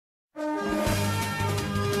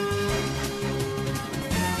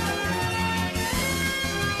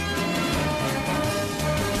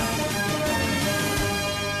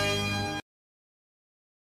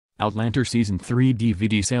Outlander Season 3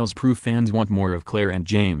 DVD sales prove fans want more of Claire and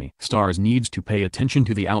Jamie. Starz needs to pay attention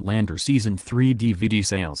to the Outlander Season 3 DVD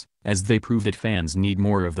sales, as they prove that fans need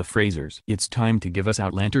more of the Frasers. It's time to give us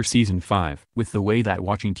Outlander Season 5. With the way that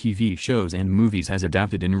watching TV shows and movies has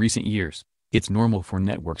adapted in recent years, it's normal for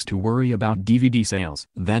networks to worry about DVD sales.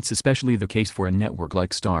 That's especially the case for a network like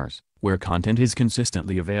Starz, where content is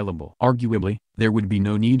consistently available. Arguably, there would be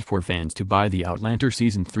no need for fans to buy the Outlander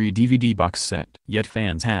Season 3 DVD box set. Yet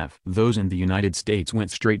fans have. Those in the United States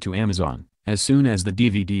went straight to Amazon as soon as the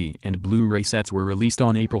DVD and Blu-ray sets were released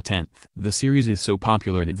on April 10th. The series is so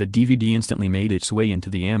popular that the DVD instantly made its way into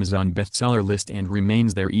the Amazon bestseller list and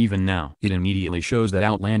remains there even now. It immediately shows that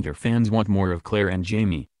Outlander fans want more of Claire and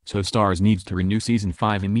Jamie, so Starz needs to renew Season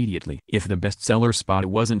 5 immediately. If the bestseller spot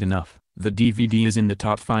wasn't enough, the DVD is in the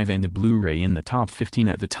top 5 and the Blu-ray in the top 15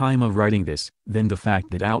 at the time of writing this, then the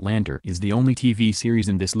fact that Outlander is the only TV series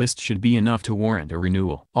in this list should be enough to warrant a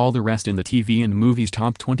renewal. All the rest in the TV and movies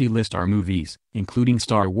top 20 list are movies, including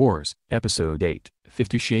Star Wars, Episode 8,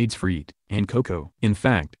 50 Shades Freed, and Coco. In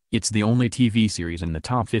fact, it's the only TV series in the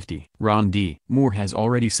top 50. Ron D. Moore has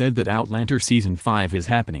already said that Outlander Season 5 is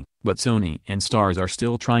happening, but Sony and Starz are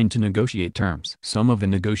still trying to negotiate terms. Some of the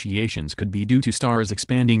negotiations could be due to Starz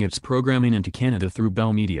expanding its programming into Canada through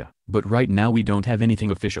Bell Media, but right now we don't have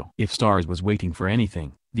anything official. If Starz was waiting for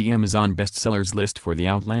anything, the Amazon bestsellers list for the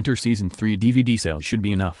Outlander Season 3 DVD sales should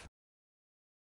be enough.